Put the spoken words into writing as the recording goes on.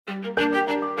Well,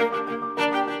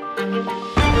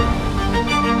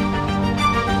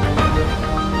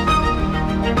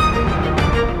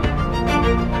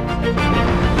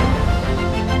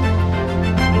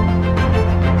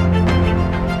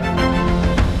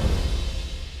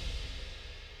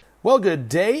 good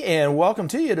day and welcome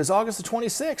to you. It is August the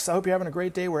 26th. I hope you're having a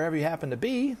great day wherever you happen to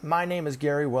be. My name is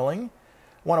Gary Willing.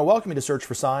 I want to welcome you to Search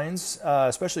for Signs,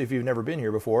 especially if you've never been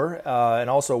here before, and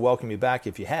also welcome you back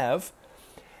if you have.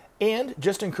 And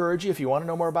just encourage you, if you want to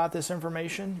know more about this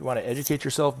information, you want to educate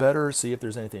yourself better, see if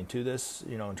there's anything to this,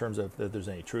 in terms of if there's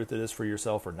any truth to this for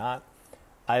yourself or not.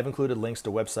 I have included links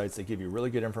to websites that give you really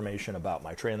good information about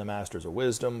Maitreya and the Masters of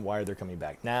Wisdom, why they're coming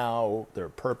back now, their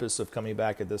purpose of coming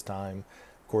back at this time.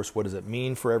 Of course, what does it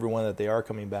mean for everyone that they are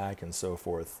coming back and so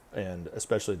forth, and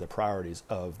especially the priorities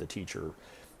of the teacher.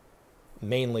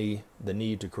 Mainly the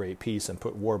need to create peace and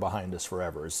put war behind us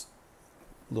forever is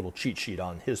a little cheat sheet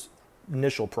on his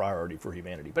initial priority for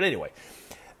humanity. But anyway,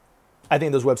 I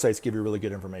think those websites give you really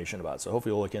good information about it, so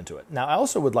hopefully you'll look into it. Now, I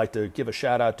also would like to give a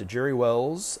shout out to Jerry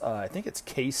Wells, I think it's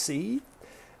KC,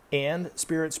 and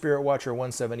Spirit Watcher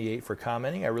 178 for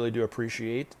commenting. I really do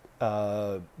appreciate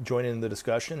joining in the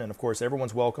discussion, and of course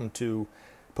everyone's welcome to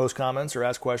post comments or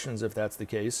ask questions if that's the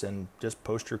case, and just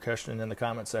post your question in the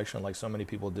comment section like so many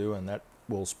people do, and that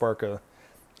will spark a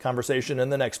conversation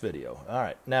in the next video. All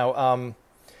right, now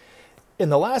in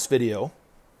the last video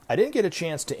I didn't get a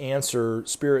chance to answer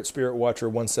Spirit Watcher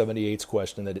 178's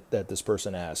question that this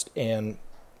person asked, and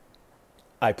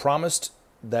I promised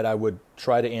that I would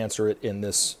try to answer it in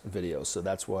this video, so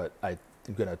that's what I'm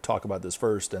going to talk about this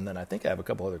first, and then I think I have a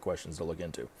couple other questions to look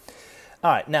into.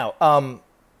 All right, now,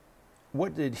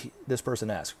 what did this person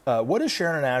ask? What is Share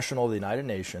International of the United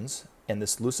Nations and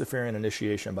this Luciferian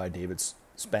initiation by David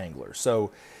Spangler?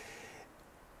 So,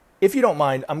 if you don't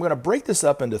mind, I'm going to break this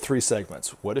up into three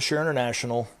segments. What is Share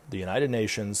International, the United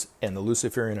Nations, and the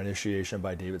Luciferian initiation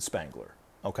by David Spangler?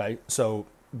 Okay, so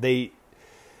they're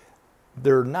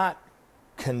not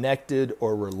connected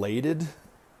or related.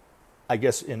 I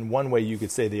guess in one way you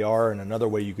could say they are, and another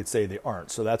way you could say they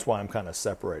aren't. So that's why I'm kind of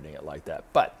separating it like that.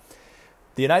 But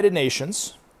the United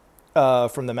Nations,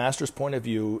 from the Master's point of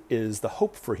view, is the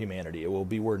hope for humanity. It will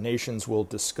be where nations will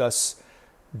discuss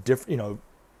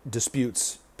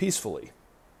disputes peacefully.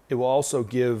 It will also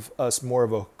give us more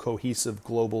of a cohesive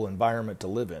global environment to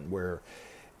live in, where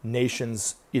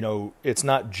nations, it's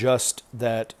not just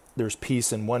that there's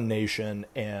peace in one nation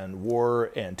and war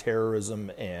and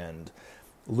terrorism and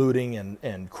looting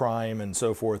and crime and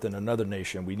so forth in another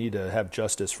nation. We need to have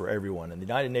justice for everyone, and the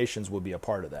United Nations will be a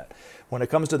part of that. When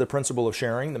it comes to the principle of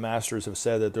sharing, the Masters have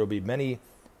said that there will be many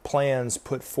plans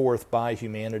put forth by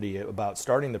humanity about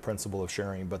starting the principle of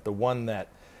sharing, but the one that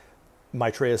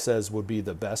Maitreya says would be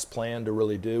the best plan to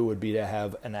really do would be to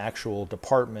have an actual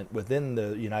department within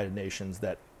the United Nations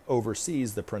that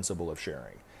oversees the principle of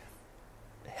sharing,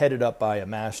 headed up by a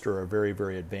master or a very,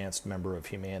 very advanced member of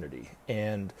humanity,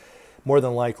 and more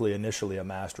than likely initially a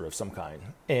master of some kind.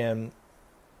 And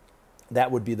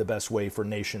that would be the best way for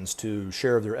nations to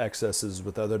share their excesses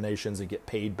with other nations and get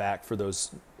paid back for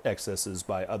those excesses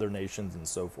by other nations and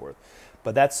so forth.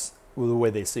 But that's the way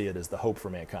they see it, as the hope for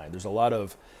mankind. There's a lot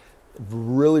of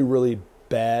really, really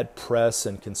bad press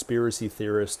and conspiracy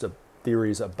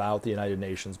theories about the United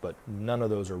Nations, but none of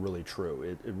those are really true.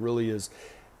 It really is.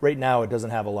 Right now, it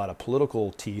doesn't have a lot of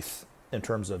political teeth in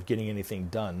terms of getting anything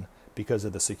done because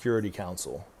of the Security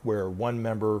Council, where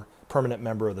one permanent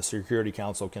member of the Security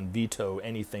Council can veto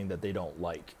anything that they don't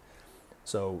like.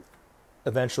 So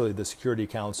eventually the Security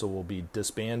Council will be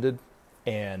disbanded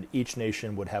and each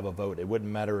nation would have a vote. It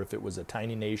wouldn't matter if it was a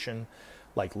tiny nation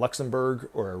like Luxembourg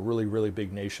or a really, really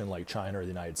big nation like China or the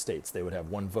United States. They would have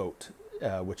one vote,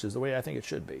 which is the way I think it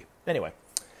should be. Anyway,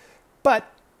 but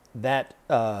that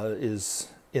is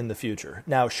in the future.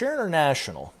 Now, Share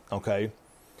International, okay,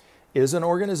 is an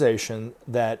organization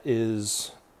that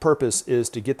purpose is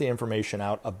to get the information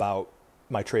out about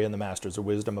Maitreya and the Masters of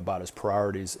Wisdom, about his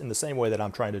priorities, in the same way that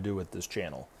I'm trying to do with this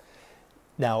channel.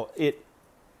 Now,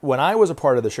 when I was a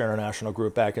part of the Share International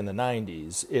group back in the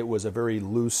 90s, it was a very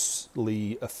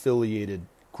loosely affiliated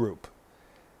group,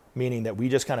 meaning that we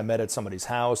just kind of met at somebody's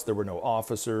house. There were no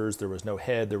officers, there was no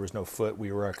head, there was no foot.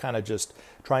 We were kind of just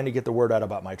trying to get the word out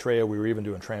about Maitreya. We were even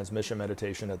doing transmission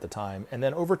meditation at the time. And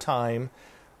then over time,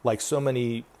 like so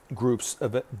many groups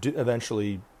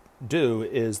eventually do,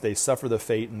 is they suffer the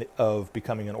fate of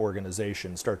becoming an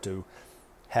organization, start to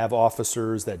have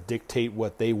officers that dictate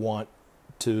what they want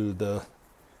to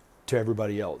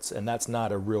everybody else, and that's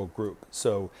not a real group.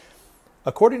 So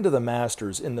according to the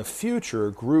Masters, in the future,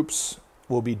 groups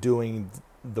will be doing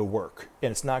the work,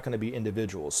 and it's not going to be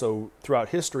individuals. So throughout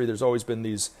history, there's always been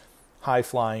these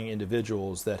high-flying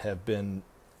individuals that have been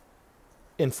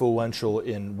influential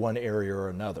in one area or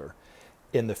another.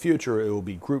 In the future, it will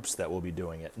be groups that will be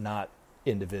doing it, not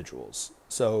individuals.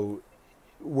 So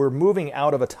we're moving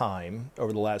out of a time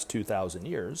over the last 2,000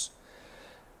 years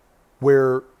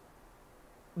where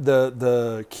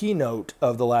the keynote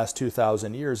of the last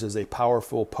 2,000 years is a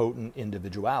powerful, potent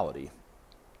individuality,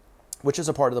 which is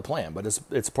a part of the plan, but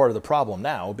it's part of the problem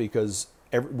now because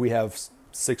we have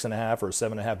 6.5 or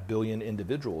 7.5 billion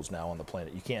individuals now on the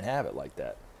planet. You can't have it like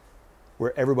that,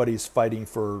 where everybody's fighting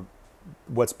for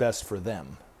what's best for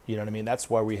them. You know what I mean? That's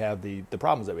why we have the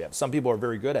problems that we have. Some people are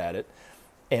very good at it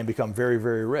and become very,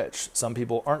 very rich. Some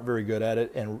people aren't very good at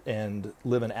it and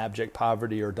live in abject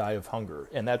poverty or die of hunger.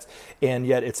 And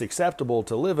yet it's acceptable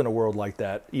to live in a world like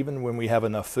that, even when we have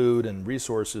enough food and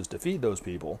resources to feed those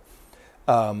people,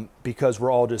 because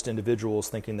we're all just individuals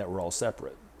thinking that we're all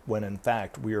separate, when in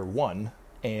fact we are one,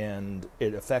 and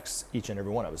it affects each and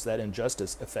every one of us. That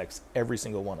injustice affects every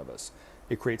single one of us.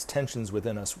 It creates tensions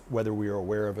within us, whether we are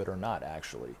aware of it or not,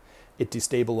 actually. It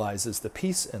destabilizes the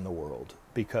peace in the world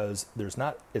because it's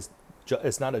not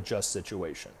a just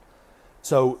situation.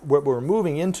 So what we're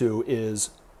moving into is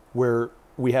where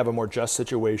we have a more just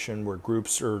situation, where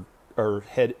groups are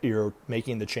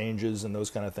making the changes and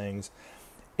those kind of things.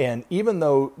 And even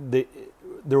though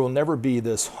there will never be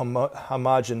this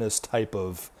homogenous type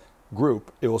of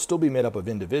group, it will still be made up of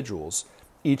individuals,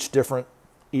 each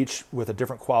with a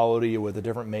different quality, with a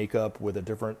different makeup, with a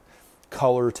different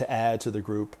color to add to the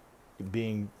group,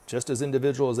 being just as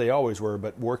individual as they always were,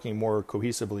 but working more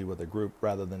cohesively with a group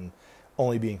rather than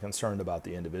only being concerned about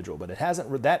the individual. But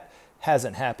that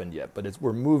hasn't happened yet, but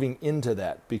we're moving into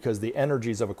that because the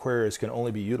energies of Aquarius can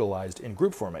only be utilized in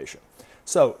group formation.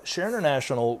 So Share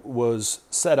International was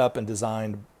set up and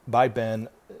designed by Ben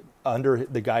under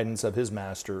the guidance of his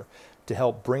master to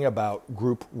help bring about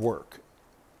group work.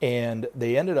 And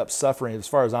they ended up suffering, as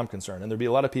far as I'm concerned, and there'd be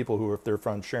a lot of people who, if they're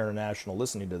from Share International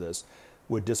listening to this,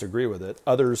 would disagree with it.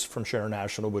 Others from Share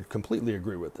International would completely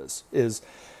agree with this.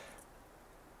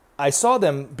 I saw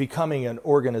them becoming an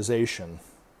organization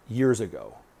years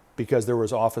ago because there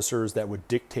was officers that would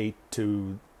dictate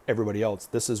to everybody else,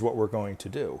 this is what we're going to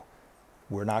do.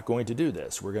 We're not going to do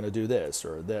this. We're going to do this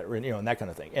or that, and that kind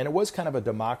of thing. And it was kind of a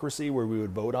democracy where we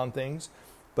would vote on things,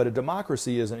 but a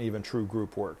democracy isn't even true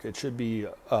group work. It should be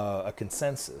a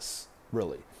consensus,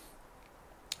 really.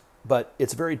 But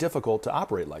it's very difficult to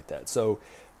operate like that. So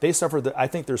they suffered. I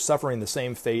think they're suffering the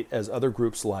same fate as other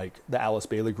groups like the Alice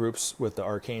Bailey groups with the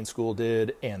Arcane School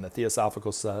did, and the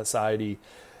Theosophical Society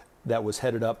that was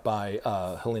headed up by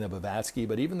Helena Blavatsky.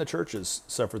 But even the churches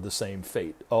suffered the same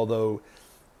fate, although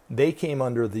they came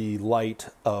under the light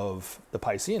of the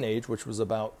Piscean Age, which was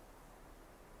about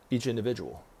each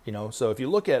individual. So if you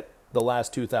look at the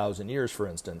last 2,000 years, for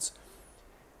instance,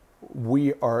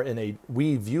 we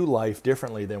view life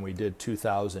differently than we did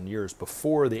 2,000 years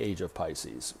before the age of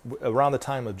Pisces. Around the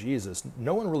time of Jesus,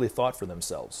 no one really thought for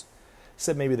themselves,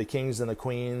 except maybe the kings and the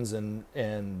queens,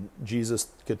 and Jesus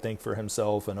could think for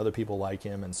himself and other people like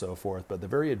him and so forth. But the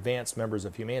very advanced members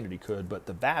of humanity could, but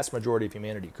the vast majority of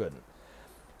humanity couldn't.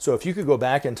 So if you could go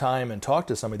back in time and talk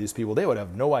to some of these people, they would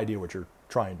have no idea what you're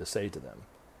trying to say to them.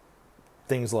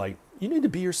 Things like, you need to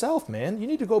be yourself, man. You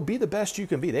need to go be the best you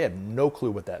can be. They had no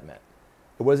clue what that meant.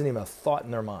 It wasn't even a thought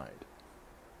in their mind.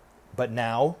 But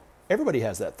now, everybody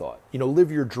has that thought.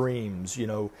 Live your dreams,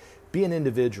 be an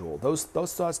individual. Those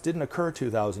thoughts didn't occur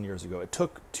 2,000 years ago. It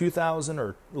took 2,000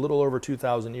 or a little over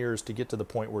 2,000 years to get to the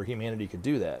point where humanity could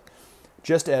do that.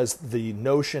 Just as the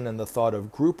notion and the thought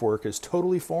of group work is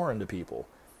totally foreign to people.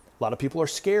 A lot of people are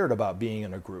scared about being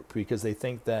in a group because they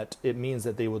think that it means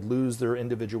that they would lose their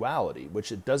individuality,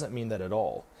 which it doesn't mean that at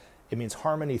all. It means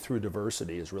harmony through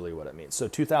diversity is really what it means. So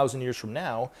 2,000 years from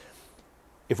now,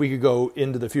 if we could go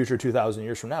into the future 2,000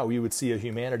 years from now, we would see a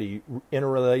humanity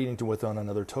interrelating with one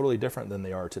another totally different than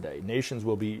they are today. Nations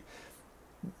will be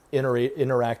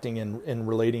interacting and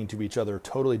relating to each other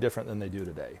totally different than they do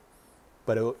today.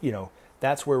 But,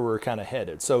 that's where we're kind of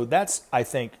headed. So that's, I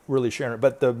think, really Share.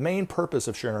 But the main purpose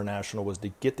of Share International was to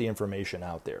get the information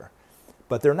out there.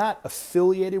 But they're not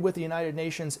affiliated with the United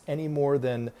Nations any more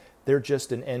than they're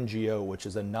just an NGO, which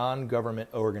is a non-government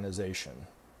organization.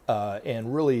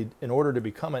 And really, in order to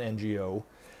become an NGO,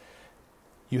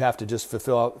 you have to just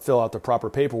fill out the proper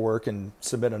paperwork and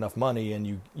submit enough money,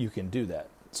 and you can do that.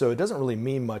 So it doesn't really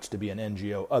mean much to be an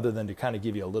NGO other than to kind of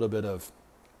give you a little bit of,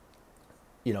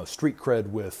 street cred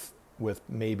with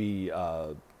maybe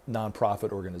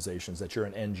nonprofit organizations, that you're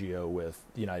an NGO with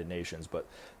the United Nations, but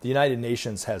the United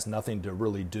Nations has nothing to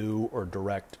really do or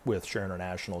direct with Share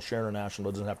International. Share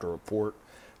International doesn't have to report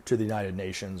to the United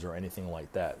Nations or anything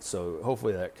like that. So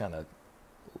hopefully that kind of,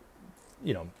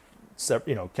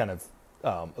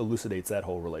 elucidates that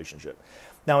whole relationship.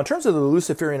 Now, in terms of the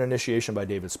Luciferian initiation by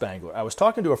David Spangler, I was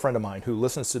talking to a friend of mine who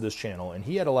listens to this channel, and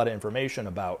he had a lot of information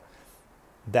about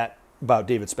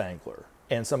David Spangler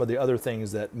and some of the other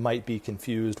things that might be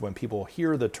confused when people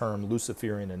hear the term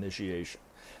Luciferian initiation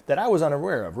that I was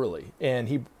unaware of, really.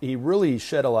 And he really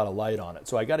shed a lot of light on it.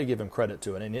 So I got to give him credit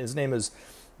to it. And his name is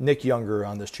Nick Younger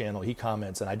on this channel. He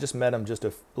comments, and I just met him just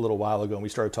a little while ago, and we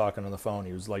started talking on the phone.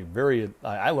 He was like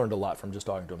I learned a lot from just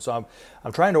talking to him. So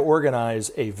I'm trying to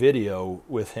organize a video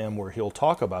with him where he'll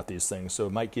talk about these things, so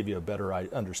it might give you a better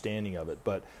understanding of it.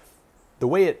 But the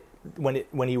way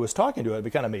when he was talking to it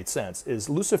kind of made sense, is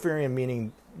Luciferian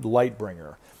meaning light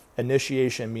bringer,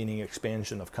 initiation meaning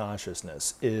expansion of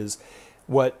consciousness, is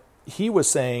what he was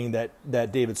saying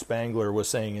that David Spangler was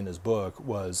saying in his book,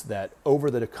 was that over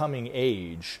the coming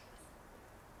age,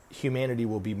 humanity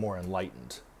will be more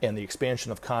enlightened, and the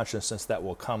expansion of consciousness that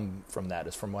will come from that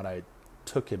is from what I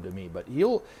took him to mean. But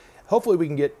hopefully we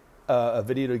can get a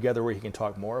video together where he can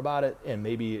talk more about it, and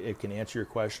maybe it can answer your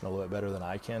question a little bit better than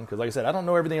I can, because like I said, I don't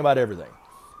know everything about everything.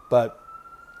 But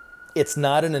it's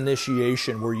not an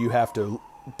initiation where you have to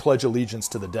pledge allegiance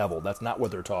to the devil. That's not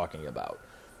what they're talking about.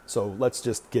 So let's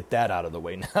just get that out of the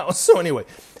way now. So anyway,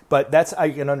 but I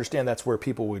can understand that's where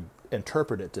people would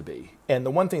interpret it to be. And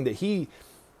the one thing that he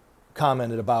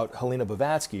commented about Helena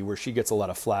Blavatsky, where she gets a lot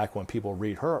of flack when people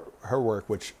read her work,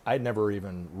 which I'd never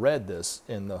even read this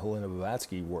in the Helena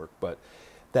Blavatsky work, but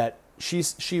that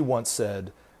she once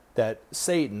said that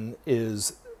Satan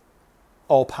is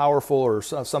all powerful or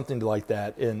something like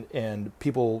that, and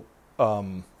people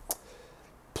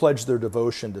pledge their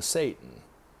devotion to Satan.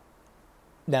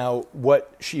 Now,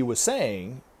 what she was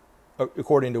saying,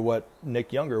 according to what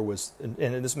Nick Younger was, and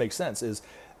this makes sense, is,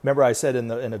 remember I said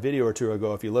in a video or two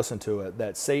ago, if you listen to it,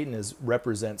 that Satan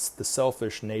represents the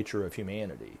selfish nature of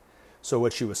humanity. So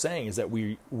what she was saying is that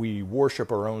we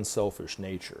worship our own selfish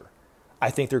nature. I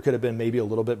think there could have been maybe a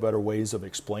little bit better ways of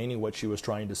explaining what she was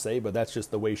trying to say, but that's just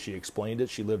the way she explained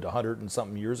it. She lived 100 and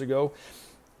something years ago.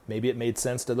 Maybe it made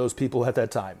sense to those people at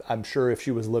that time. I'm sure if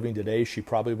she was living today, she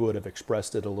probably would have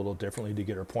expressed it a little differently to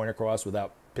get her point across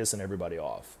without pissing everybody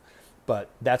off. But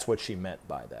that's what she meant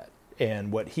by that.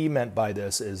 And what he meant by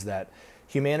this is that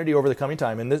humanity over the coming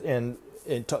time,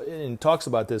 and talks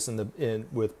about this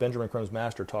with Benjamin Crumb's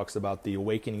Master, talks about the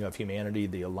awakening of humanity,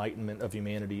 the enlightenment of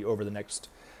humanity over the next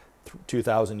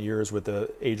 2,000 years with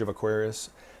the age of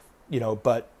Aquarius.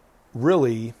 But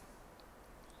really,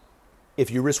 if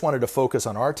you just wanted to focus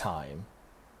on our time,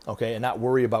 okay, and not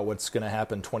worry about what's going to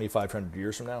happen 2,500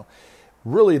 years from now,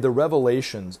 really the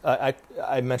revelations,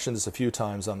 I mentioned this a few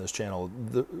times on this channel,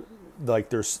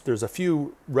 there's a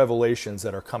few revelations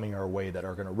that are coming our way that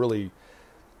are going to really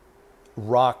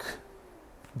rock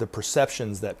the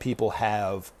perceptions that people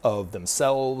have of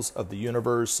themselves, of the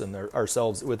universe, and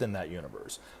ourselves within that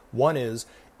universe. One is,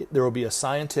 it will be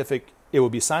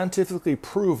scientifically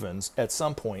proven at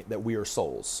some point that we are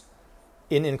souls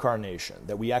in incarnation,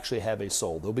 that we actually have a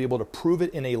soul. They'll be able to prove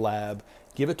it in a lab,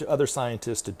 give it to other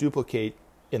scientists to duplicate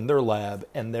in their lab,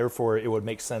 and therefore it would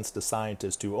make sense to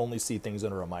scientists to only see things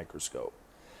under a microscope.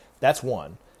 That's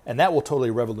one. And that will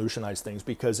totally revolutionize things,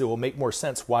 because it will make more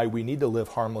sense why we need to live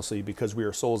harmlessly, because we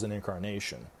are souls in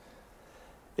incarnation.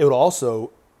 It would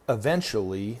also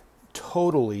eventually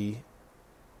totally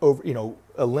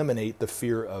eliminate the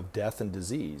fear of death and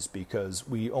disease, because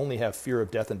we only have fear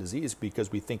of death and disease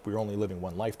because we think we're only living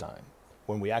one lifetime,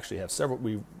 when we actually have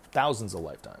thousands of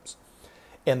lifetimes,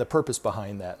 and the purpose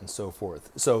behind that and so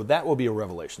forth. So that will be a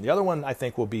revelation. The other one I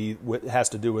think has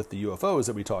to do with the UFOs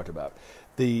that we talked about.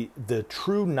 The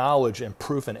true knowledge and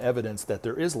proof and evidence that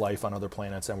there is life on other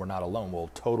planets and we're not alone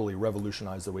will totally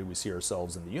revolutionize the way we see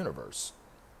ourselves in the universe.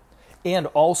 And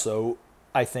also,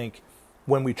 I think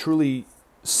when we truly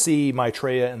see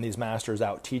Maitreya and these masters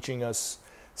out teaching us,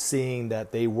 seeing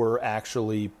that they were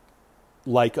actually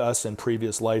like us in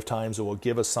previous lifetimes, it will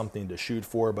give us something to shoot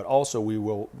for, but also we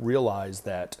will realize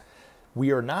that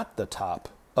we are not the top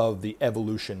of the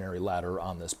evolutionary ladder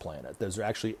on this planet. There's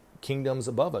actually kingdoms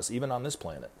above us, even on this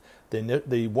planet.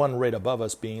 The one right above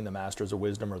us being the Masters of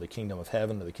Wisdom, or the Kingdom of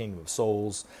Heaven, or the Kingdom of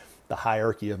Souls, the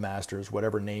hierarchy of masters,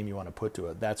 whatever name you want to put to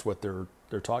it. That's what they're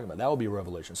talking about. That will be a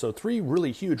revelation. So 3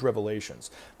 really huge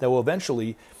revelations that will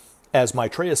eventually, as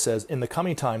Maitreya says, in the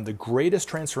coming time, the greatest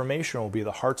transformation will be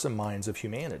the hearts and minds of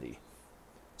humanity.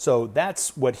 So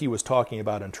that's what he was talking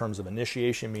about in terms of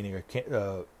initiation, meaning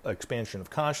expansion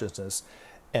of consciousness,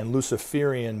 and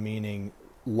Luciferian meaning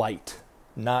light,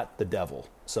 not the devil.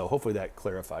 So hopefully that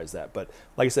clarifies that. But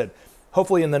like I said,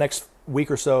 hopefully in the next week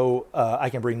or so,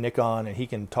 I can bring Nick on and he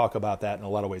can talk about that in a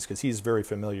lot of ways because he's very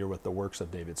familiar with the works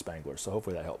of David Spangler. So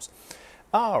hopefully that helps.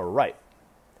 All right.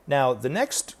 Now, the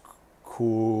next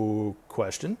cool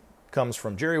question comes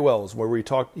from Jerry Wells, where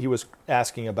he was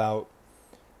asking about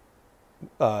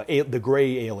the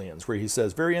gray aliens, where he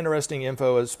says, very interesting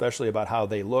info, especially about how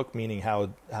they look, meaning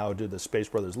how do the Space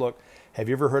Brothers look. Have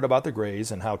you ever heard about the grays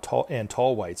and how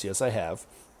tall whites? Yes, I have.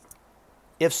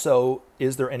 If so,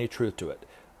 is there any truth to it?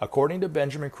 According to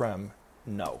Benjamin Creme,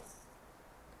 no.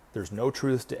 There's no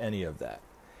truth to any of that.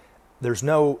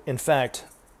 In fact,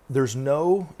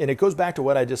 and it goes back to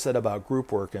what I just said about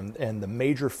group work and the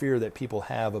major fear that people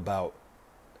have about,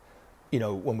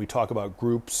 when we talk about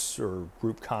groups or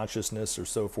group consciousness or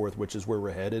so forth, which is where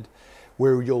we're headed,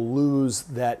 where you'll lose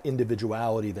that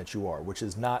individuality that you are, which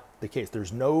is not the case.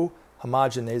 There's no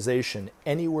homogenization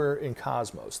anywhere in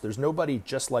cosmos. There's nobody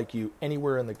just like you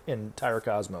anywhere in the entire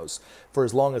cosmos for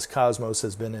as long as cosmos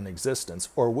has been in existence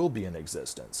or will be in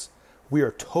existence. We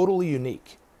are totally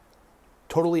unique,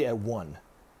 totally at one,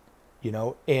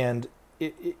 and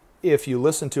if you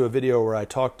listen to a video where I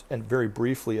talked very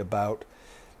briefly about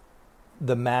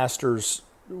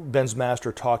Ben's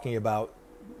master talking about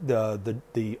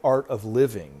the art of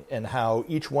living and how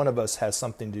each one of us has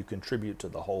something to contribute to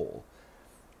the whole,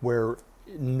 where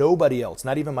nobody else,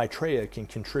 not even Maitreya, can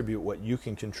contribute what you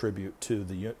can contribute to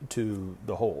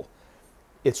the whole.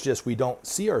 It's just we don't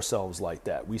see ourselves like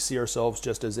that. We see ourselves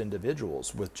just as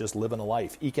individuals with just living a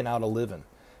life, eking out a living,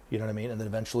 you know what I mean, and then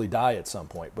eventually die at some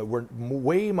point. But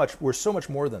we're so much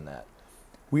more than that.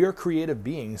 We are creative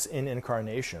beings in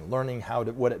incarnation, learning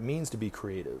what it means to be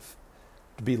creative,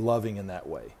 to be loving in that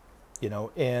way,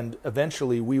 and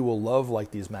eventually we will love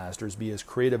like these masters, be as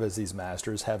creative as these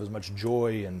masters, have as much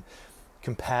joy and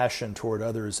compassion toward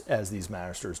others as these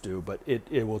masters do, but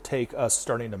it will take us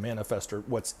starting to manifest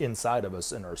what's inside of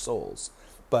us in our souls.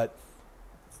 But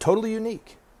totally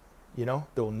unique,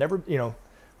 they'll never,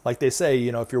 like they say,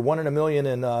 if you're 1 in a million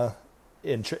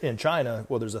in China,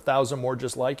 well, there's 1,000 more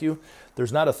just like you.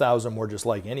 There's not 1,000 more just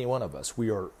like any one of us.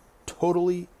 We are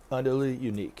totally, utterly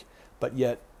unique. But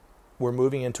yet, we're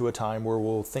moving into a time where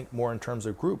we'll think more in terms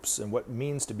of groups and what it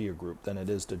means to be a group than it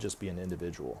is to just be an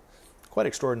individual. Quite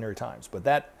extraordinary times.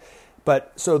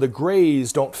 So the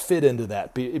grays don't fit into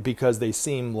that because they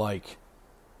seem like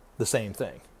the same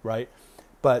thing, right?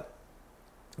 But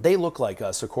they look like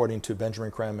us, according to Benjamin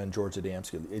Creme and George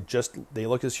Adamski. They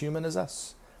look as human as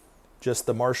us. Just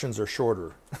the Martians are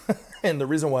shorter. And the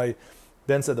reason why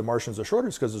Ben said the Martians are shorter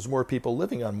is because there's more people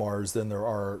living on Mars than there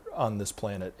are on this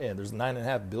planet. And there's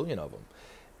 9.5 billion of them.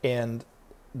 And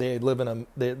they live in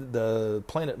the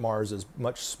planet Mars is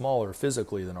much smaller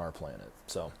physically than our planet.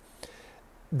 So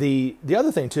the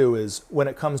other thing, too, is when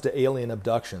it comes to alien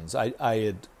abductions, I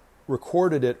had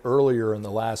recorded it earlier in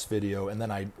the last video, and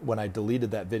then when I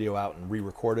deleted that video out and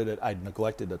re-recorded it, I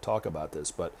neglected to talk about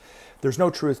this. But there's no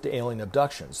truth to alien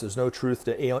abductions. There's no truth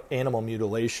to animal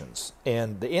mutilations.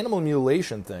 And the animal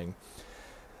mutilation thing,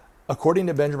 according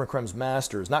to Benjamin Creme's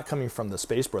master, is not coming from the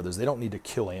Space Brothers. They don't need to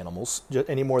kill animals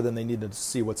any more than they need to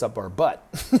see what's up our butt.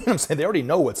 You know what I'm saying? They already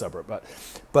know what's up our butt.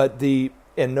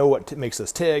 And know what makes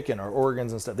us tick and our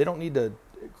organs and stuff. They don't need to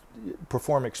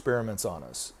perform experiments on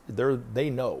us. They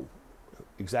know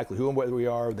exactly who and what we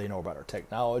are. They know about our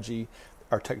technology.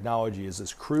 Our technology is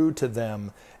as crude to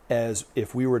them as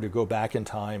if we were to go back in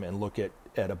time and look at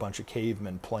a bunch of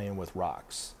cavemen playing with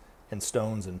rocks and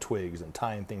stones and twigs and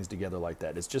tying things together like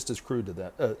that. It's just as crude to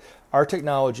them. Our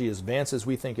technology, as advanced as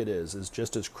we think it is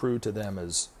just as crude to them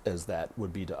as that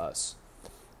would be to us.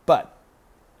 But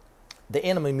the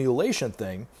animal mutilation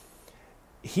thing,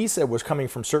 he said, was coming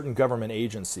from certain government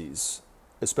agencies,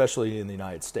 especially in the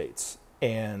United States.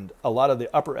 And a lot of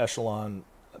the upper echelon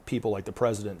people, like the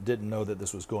president, didn't know that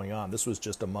this was going on. This was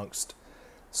just amongst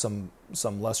some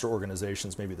lesser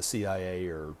organizations, maybe the CIA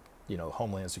or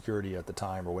Homeland Security at the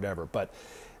time or whatever. But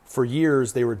for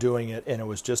years they were doing it, and it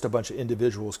was just a bunch of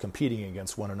individuals competing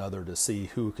against one another to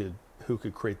see who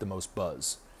could create the most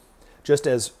buzz. Just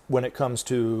as when it comes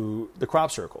to the crop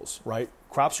circles, right?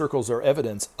 Crop circles are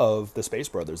evidence of the Space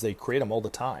Brothers. They create them all the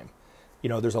time.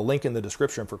 There's a link in the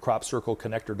description for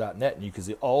cropcircleconnector.net, and you can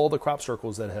see all the crop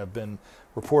circles that have been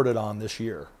reported on this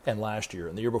year and last year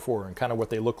and the year before, and kind of what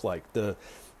they look like, the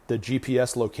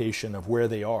GPS location of where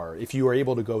they are, if you are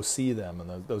able to go see them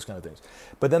and those kind of things.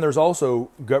 But then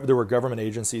there were government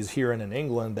agencies here and in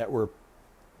England that were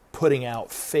putting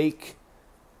out fake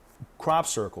crop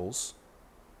circles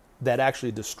that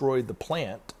actually destroyed the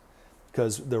plant,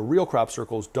 because the real crop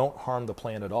circles don't harm the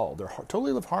plant at all. They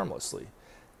totally live harmlessly.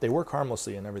 They work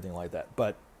harmlessly and everything like that.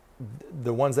 But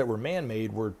the ones that were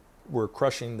man-made were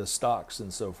crushing the stalks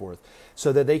and so forth,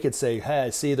 so that they could say, hey,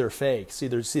 see, they're fake. See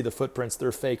the footprints,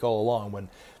 they're fake all along, when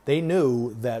they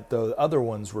knew that the other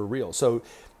ones were real. So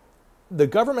the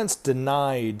governments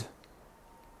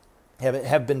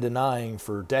have been denying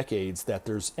for decades that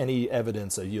there's any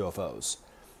evidence of UFOs.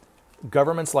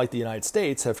 Governments like the United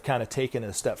States have kind of taken it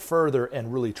a step further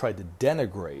and really tried to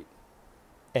denigrate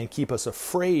and keep us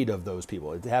afraid of those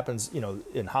people. It happens,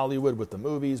 in Hollywood with the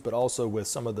movies, but also with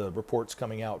some of the reports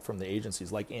coming out from the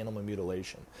agencies like animal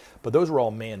mutilation. But those were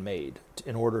all man-made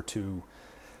in order to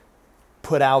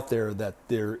put out there that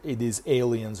these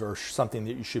aliens are something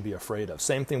that you should be afraid of.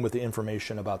 Same thing with the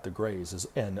information about the Greys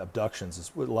and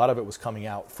abductions. A lot of it was coming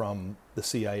out from the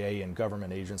CIA and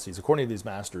government agencies, according to these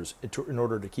masters, in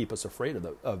order to keep us afraid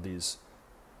of these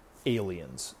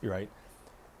aliens, right?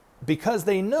 Because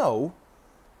they know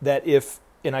that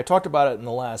and I talked about it in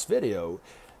the last video,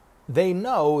 they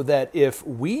know that if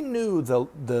we knew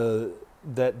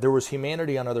that there was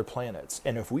humanity on other planets,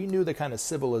 and if we knew the kind of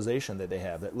civilization that they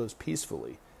have that lives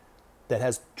peacefully, that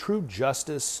has true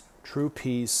justice, true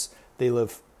peace, they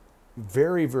live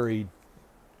very, very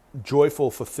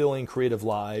joyful, fulfilling, creative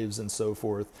lives and so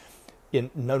forth,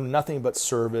 know nothing but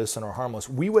service and are harmless,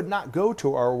 we would not go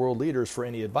to our world leaders for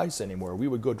any advice anymore. We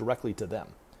would go directly to them.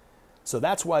 So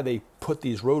that's why they put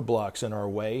these roadblocks in our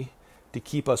way, to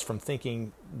keep us from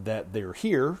thinking that they're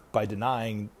here by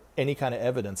denying any kind of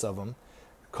evidence of them,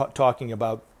 talking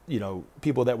about,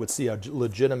 people that would see a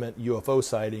legitimate UFO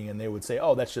sighting and they would say,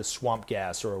 oh, that's just swamp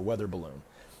gas or a weather balloon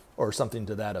or something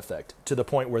to that effect, to the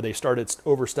point where they started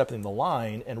overstepping the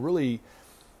line and really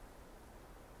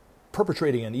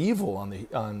perpetrating an evil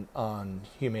on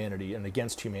humanity and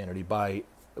against humanity by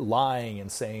lying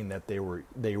and saying that they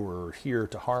were here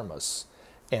to harm us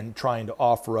and trying to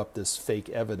offer up this fake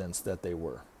evidence that they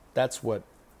were. That's what,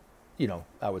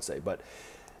 I would say. But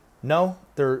no,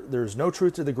 there's no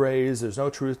truth to the Greys. There's no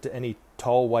truth to any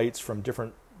tall whites from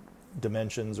different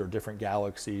dimensions or different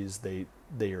galaxies. They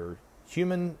are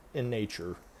human in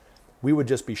nature. We would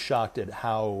just be shocked at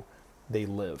how they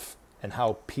live and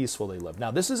how peaceful they live.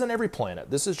 Now, this isn't every planet.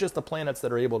 This is just the planets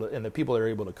that are able to, and the people that are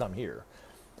able to come here.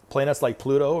 Planets like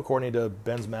Pluto, according to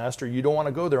Ben's master, you don't want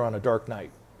to go there on a dark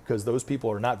night because those people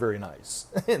are not very nice.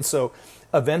 And so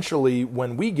eventually,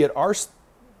 when we get our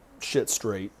shit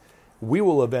straight, we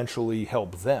will eventually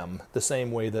help them the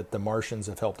same way that the Martians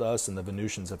have helped us and the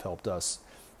Venusians have helped us.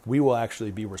 We will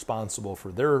actually be responsible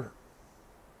for their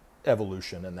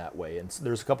evolution in that way. And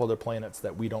there's a couple other planets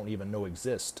that we don't even know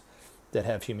exist that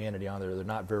have humanity on there. They're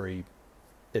not very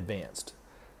advanced.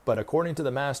 But according to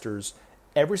the masters,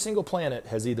 every single planet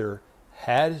has either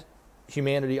had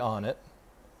humanity on it,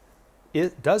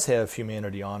 it does have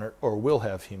humanity on it, or will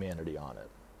have humanity on it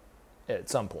at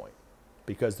some point,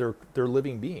 because they're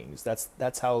living beings.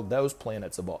 That's how those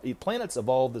planets evolve. Planets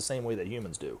evolve the same way that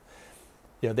humans do.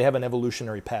 They have an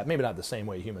evolutionary path. Maybe not the same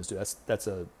way humans do. That's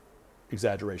a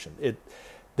exaggeration.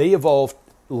 They evolve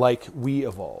like we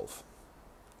evolve,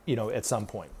 at some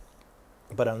point,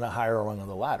 but on the higher rung of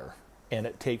the ladder. And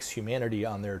it takes humanity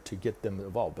on there to get them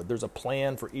evolved. But there's a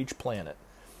plan for each planet.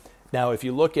 Now, if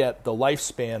you look at the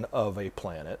lifespan of a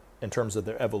planet, in terms of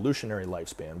their evolutionary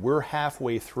lifespan, we're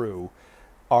halfway through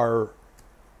our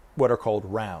what are called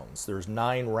rounds. There's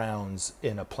 9 rounds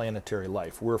in a planetary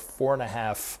life. We're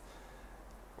 4.5,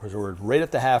 we're right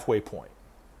at the halfway point.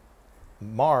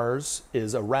 Mars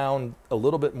is around a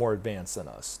little bit more advanced than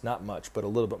us. Not much, but a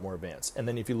little bit more advanced. And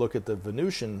then if you look at the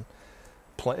Venusian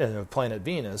planet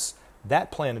Venus,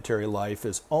 that planetary life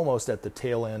is almost at the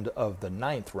tail end of the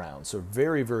 9th round. So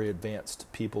very, very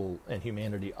advanced people and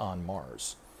humanity on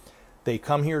Mars. They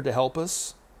come here to help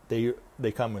us. They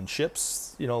come in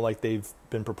ships, like they've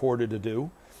been purported to do.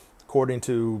 According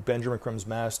to Benjamin Creme's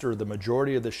master, the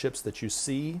majority of the ships that you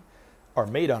see are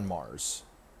made on Mars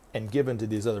and given to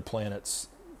these other planets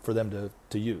for them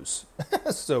to use.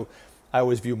 So I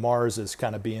always view Mars as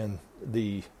kind of being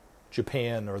the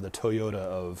Japan or the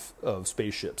Toyota of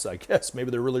spaceships, I guess.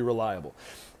 Maybe they're really reliable.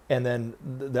 And then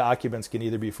the occupants can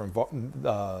either be from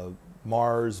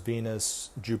Mars,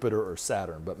 Venus, Jupiter, or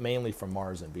Saturn, but mainly from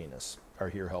Mars and Venus are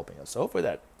here helping us. So hopefully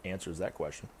that answers that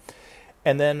question.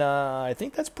 And then I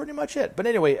think that's pretty much it. But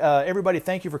anyway, everybody,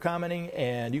 thank you for commenting,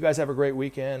 and you guys have a great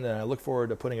weekend, and I look forward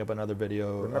to putting up another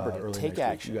video. Remember to early take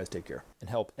action. You guys take care. And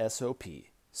help SOP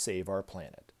save our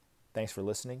planet. Thanks for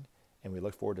listening, and we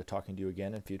look forward to talking to you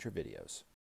again in future videos.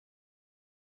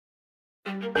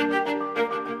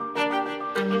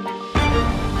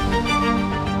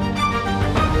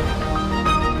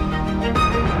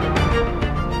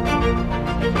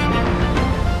 you.